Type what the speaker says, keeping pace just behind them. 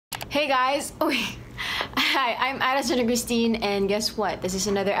Hey guys! Hi, I'm Arra and Agustin, and guess what? This is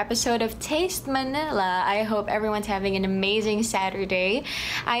another episode of Taste Manila. I hope everyone's having an amazing Saturday.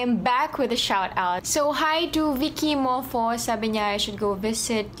 I am back with a shout out. So hi to Vicky Mofo, sabi niya I should go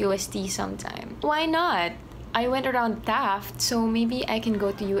visit UST sometime. Why not? I went around Taft, so maybe I can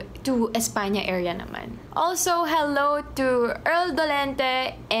go to España area naman. Also, hello to Earl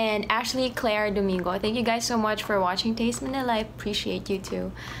Dolente and Ashley Claire Domingo. Thank you guys so much for watching Taste Manila. I appreciate you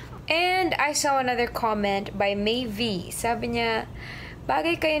too. And I saw another comment by May V. Sabi niya,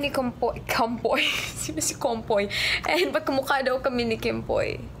 bagay kayo ni Kampoy. Sino si Kampoy? And magkamukha daw kami ni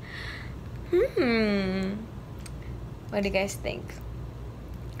Kimpoy. What do you guys think?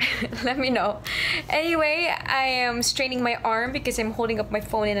 Let me know. Anyway, I am straining my arm because I'm holding up my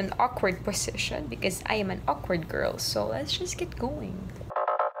phone in an awkward position because I am an awkward girl. So let's just get going.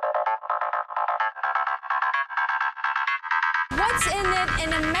 What's in it in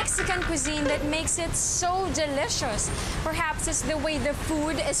a Mexican cuisine that makes it so delicious? Perhaps it's the way the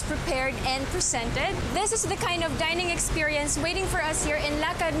food is prepared and presented. This is the kind of dining experience waiting for us here in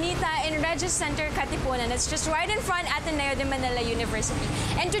La Carnita in Regis Center, Katipunan. It's just right in front at Ateneo de Manila University.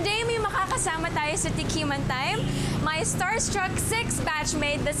 And today, may makakasama tayo sa Tikiman Time. My starstruck 6th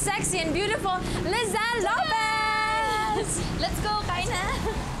batchmate, the sexy and beautiful Liezel Lopez! Let's go, kain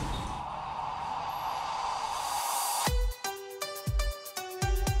na!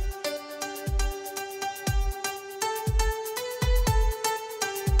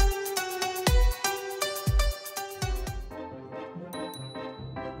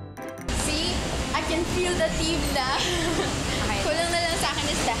 I can feel the team na. Kulang na lang sa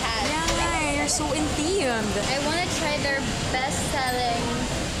akin is the hat. Yeah, you're so enthemed. I wanna try their best-selling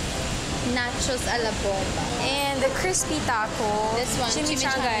nachos a la bomba. And the crispy taco. This one,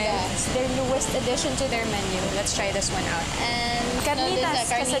 chimichangas. Their newest addition to their menu. Let's try this one out. And Carnitas,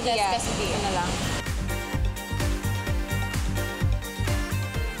 quesadillas. Yun na lang.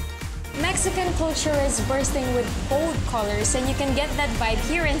 Mexican culture is bursting with bold colors, and you can get that vibe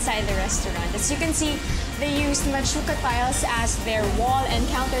here inside the restaurant. As you can see, they used machuca tiles as their wall and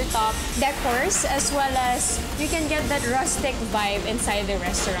countertop decors, as well as you can get that rustic vibe inside the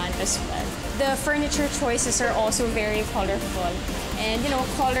restaurant as well. The furniture choices are also very colorful. And, you know,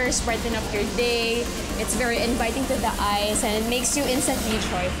 colors brighten up your day. It's very inviting to the eyes, and it makes you instantly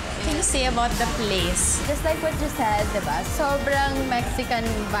joyful. What can you say about the place? Just like what you said, diba? Sobrang Mexican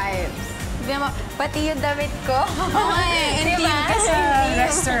vibes. Pati yung damit ko. Indeed ka sa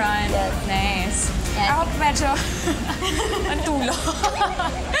restaurant. Yes. Nice. Yes. Ako medyo ang tulo.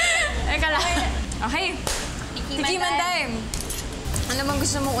 Eka lang. Okay. Tikiman time. Ano bang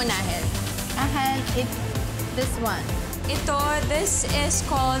gusto mong unahin? It's this one. This is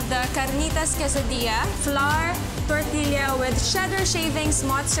called the Carnitas Quesadilla. Flour, tortilla with cheddar shavings,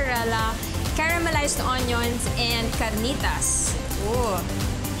 mozzarella, caramelized onions, and carnitas. Ooh.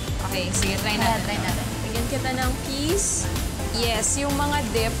 Okay, sige, try natin. Try natin. Bigyan kita ng piece. Yes, yung mga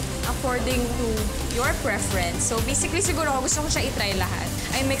dip according to your preference. So basically, siguro gusto ko siya i-try lahat.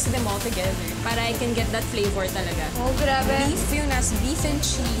 I mix them all together para I can get that flavor talaga. Oh, grabe. Beef yun as beef and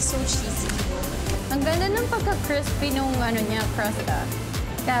cheese. So cheesy. Ang ganda ng pagka-crispy nung niya, crust.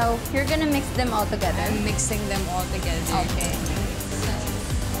 So, you're gonna mix them all together. I'm mixing them all together. Okay.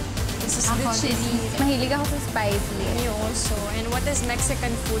 This is the chili. Mahilig ako sa spicy. Me also. And what is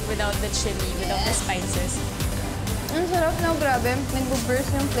Mexican food without the chili, without the spices? Ang sarap na, grabe.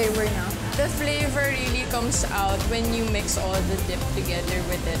 Nag-burst yung flavor na. The flavor really comes out when you mix all the dip together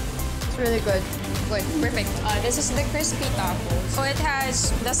with it. It's really good. Good. Perfect. This is the crispy taco. So it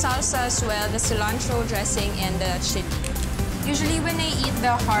has the salsa as well, the cilantro dressing, and the chili. Usually when I eat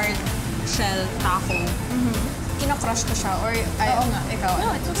the hard shell taco, kinakrush ko siya. Or, Oo nga. Ikaw,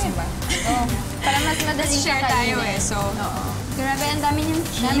 No, it's okay. ba? Oh. Para mas madaling Share tayo eh, so. Grabe, ang dami niyang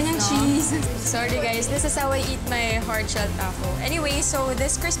cheese, Dami ng cheese. Sorry guys, this is how I eat my hard shell taco. Anyway, so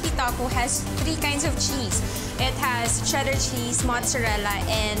this crispy taco has 3 kinds of cheese. It has cheddar cheese, mozzarella,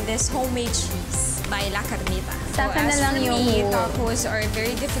 and this homemade cheese by La Carnita. So Saka na as lang for yung me, whole. tacos are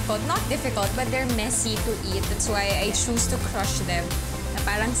very difficult. Not difficult, but they're messy to eat. That's why I choose to crush them na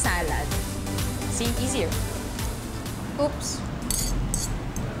parang salad. See, easier. Oops.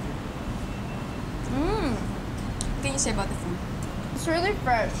 What can you say about the food? It's really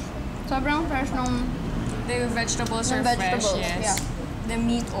fresh. Sobrang fresh nung The vegetables are vegetables, fresh, yes. yeah. The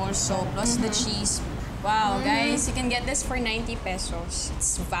meat also, plus the cheese. Wow, guys, you can get this for 90 pesos.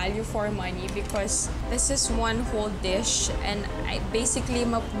 It's value for money because this is one whole dish and I basically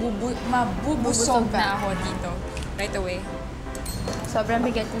mabubusog na ako dito right away. Sobrang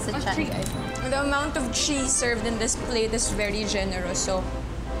bigat niya sa chan, guys. The amount of cheese served in this plate is very generous, so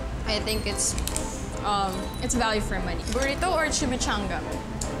I think it's value for money. Burrito or chimichanga?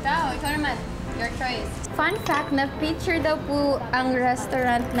 Ikaw naman. Your choice. Fun fact, na-feature daw po ang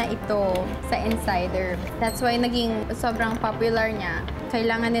restaurant na ito sa Insider. That's why naging sobrang popular niya.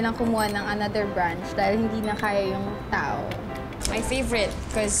 Kailangan nilang kumuha ng another branch dahil hindi na kaya yung tao. My favorite,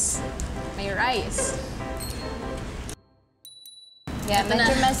 because may rice. Yeah,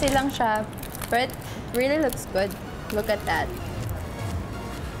 medyo messy lang siya, but it really looks good. Look at that.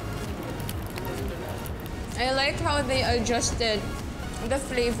 I like how they adjusted the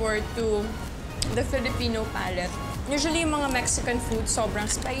flavor to the Filipino palate. Usually, yung mga Mexican food, sobrang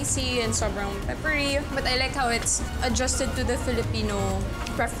spicy and sobrang peppery. But I like how it's adjusted to the Filipino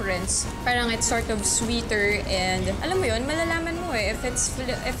preference. Parang it's sort of sweeter and, alam mo yun, malalaman mo if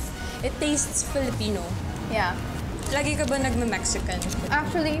it tastes Filipino. Yeah. Lagi ka ba nagme-Mexican?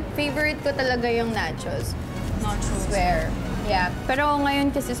 Actually, favorite ko talaga yung nachos. Nachos? Swear. Yeah. Pero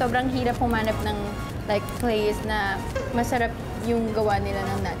ngayon kasi sobrang hirap humanap ng like place na masarap yung gawa nila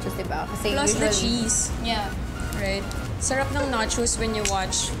ng nachos, diba? Kasi plus usually, the cheese. Yeah. Right? Sarap ng nachos when you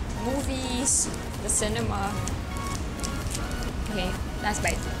watch movies, the cinema. Okay, last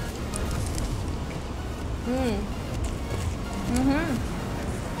bite.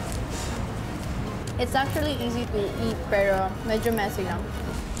 It's actually easy to eat, pero medyo messy lang.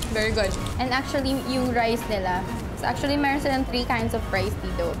 Very good. And actually, yung rice nila, actually, meron silang 3 kinds of rice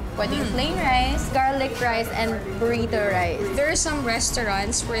dito. Pwede yung plain rice, garlic rice, and burrito rice. There are some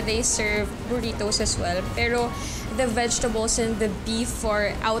restaurants where they serve burritos as well, pero the vegetables and the beef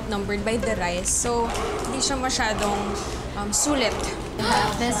are outnumbered by the rice. So, hindi siya masyadong sulit.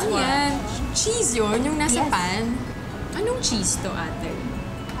 This one. Yan. Cheese yun, yung nasa pan. Anong cheese to, ate?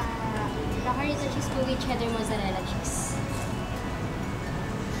 The Carnita cheese po with cheddar mozzarella cheese.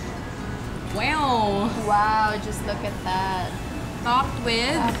 Wow! Wow, just look at that. Topped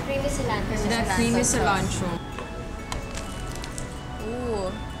with creamy cilantro. The creamy cilantro.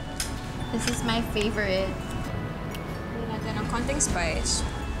 Ooh. This is my favorite. Natin ang konting spice.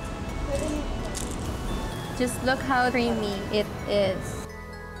 Just look how creamy it is.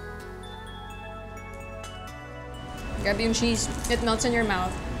 Grab yung cheese. It melts in your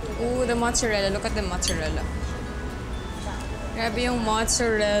mouth. Ooh, the mozzarella. Look at the mozzarella. Grabe yung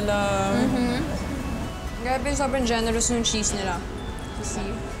mozzarella. Grabe yung sobrang generous ng cheese nila. You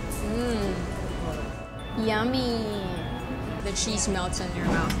see? Yummy! The cheese melts in your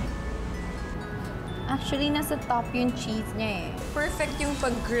mouth. Actually, nasa top yung cheese niya eh. Perfect yung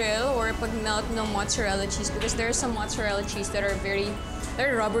pag-grill or pag-melt ng mozzarella cheese because there are some mozzarella cheese that are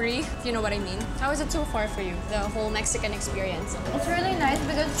they're rubbery, if you know what I mean. How is it so far for you, the whole Mexican experience? It's really nice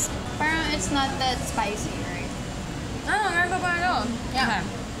because parang it's not that spicy, right? Meron pa paano? Yeah.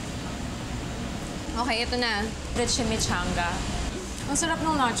 Okay, ito na. The chimichanga. Ang sarap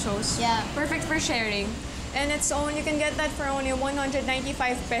ng nachos. Yeah. Perfect for sharing. And you can get that for only 195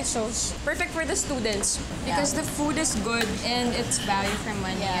 pesos. Perfect for the students. Because the food is good and it's value for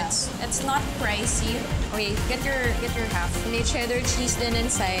money. Yeah. It's not pricey. Okay, get your half. May cheddar cheese din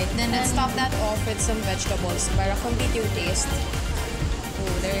inside. Then top that off with some vegetables para complete yung taste.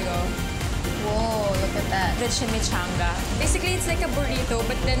 Oh, there you go. Whoa, look at that. The chimichanga. Basically, it's like a burrito,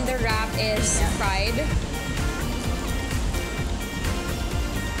 but then the wrap is fried.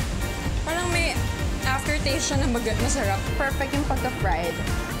 Parang may aftertaste siya na masarap. Perfect yung pagka-fried.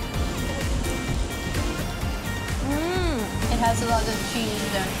 It has a lot of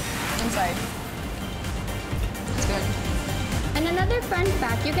cheese inside. It's good. And another fun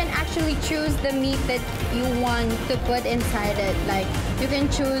fact, you can actually choose the meat that you want to put inside it. Like, you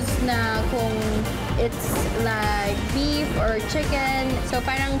can choose na kung it's like beef or chicken. So,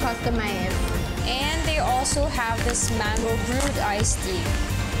 parang customized. And they also have this mango brewed iced tea.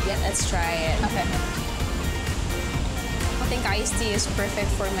 Yeah, let's try it. Okay. I think iced tea is perfect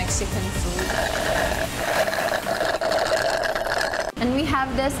for Mexican food. And we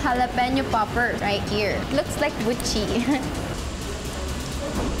have this jalapeno popper right here. Looks like Gucci.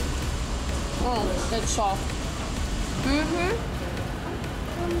 Oh, it's soft.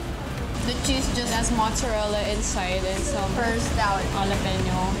 The cheese just has mozzarella inside and some first out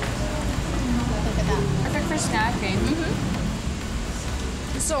jalapeno. Look at that. Perfect for snacking.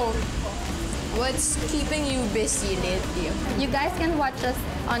 So, what's keeping you busy lately? You guys can watch us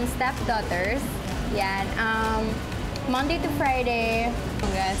on Stepdaughters. Yeah, Monday to Friday.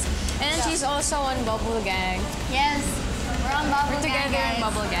 Congrats. And she's also on Bubble Gang. Yes, we're on Bubble Gang. We're together in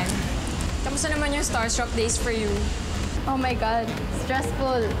Bubble Gang. Kamusta naman yung Starstruck days for you? Oh my God,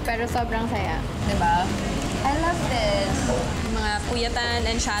 stressful pero sobrang saya, diba? I love this. Mga puyatan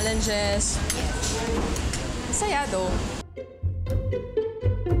and challenges. Saya though.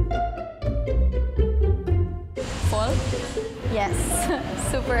 Yes,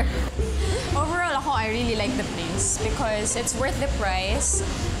 super. Overall, I really like the place because it's worth the price.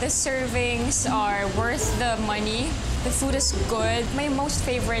 The servings are worth the money. The food is good. My most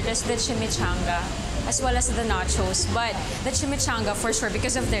favorite is the chimichanga, as well as the nachos. But the chimichanga for sure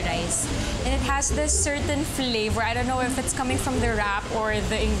because of the rice. And it has this certain flavor. I don't know if it's coming from the wrap or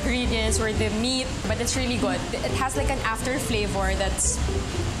the ingredients or the meat, but it's really good. It has like an after flavor that's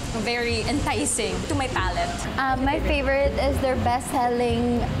very enticing to my palate. My favorite is their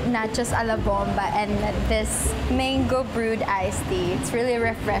best-selling nachos a la bomba and this mango brewed iced tea. It's really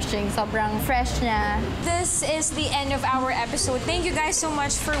refreshing. Sobrang fresh niya. This is the end of our episode. Thank you guys so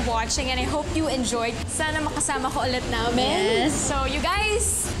much for watching and I hope you enjoyed. Sana makasama ko ulit namin. Yes. So you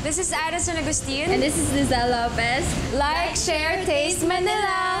guys, this is Arra and Agustin. And this is Liezel Lopez. Like, share, taste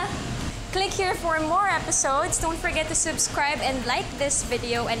Manila! Click here for more episodes. Don't forget to subscribe and like this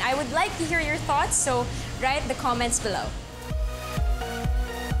video. And I would like to hear your thoughts, so write the comments below.